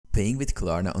Paying with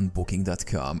Klarna on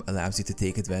Booking.com allows you to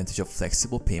take advantage of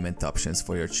flexible payment options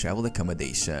for your travel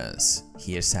accommodations.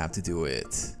 Here's how to do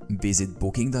it. Visit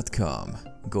Booking.com,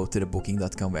 go to the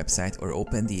Booking.com website or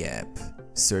open the app.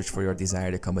 Search for your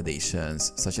desired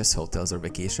accommodations, such as hotels or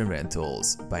vacation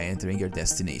rentals, by entering your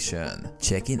destination,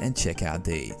 check-in and check-out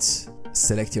dates.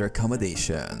 Select your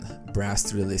accommodation, browse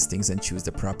through the listings and choose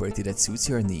the property that suits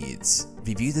your needs.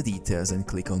 Review the details and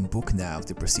click on Book Now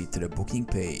to proceed to the booking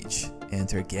page.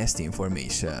 Enter guest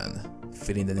information.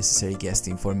 Fill in the necessary guest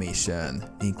information,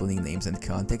 including names and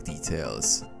contact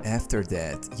details. After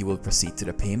that, you will proceed to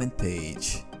the payment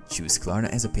page. Choose Klarna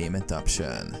as a payment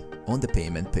option. On the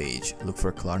payment page, look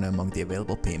for Klarna among the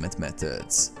available payment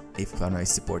methods. If Klarna is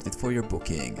supported for your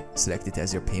booking, select it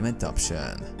as your payment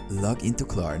option. Log into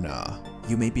Klarna.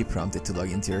 You may be prompted to log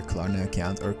into your Klarna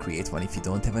account or create one if you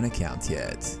don't have an account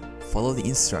yet. Follow the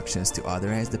instructions to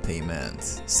authorize the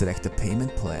payment. Select a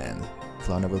payment plan.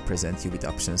 Klarna will present you with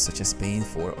options such as Pay in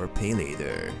 4 or Pay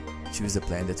Later. Choose a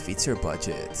plan that fits your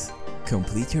budget.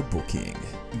 Complete your booking.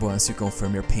 Once you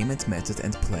confirm your payment method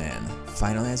and plan,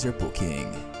 finalize your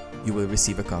booking. You will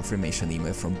receive a confirmation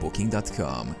email from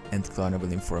Booking.com, and Klarna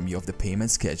will inform you of the payment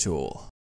schedule.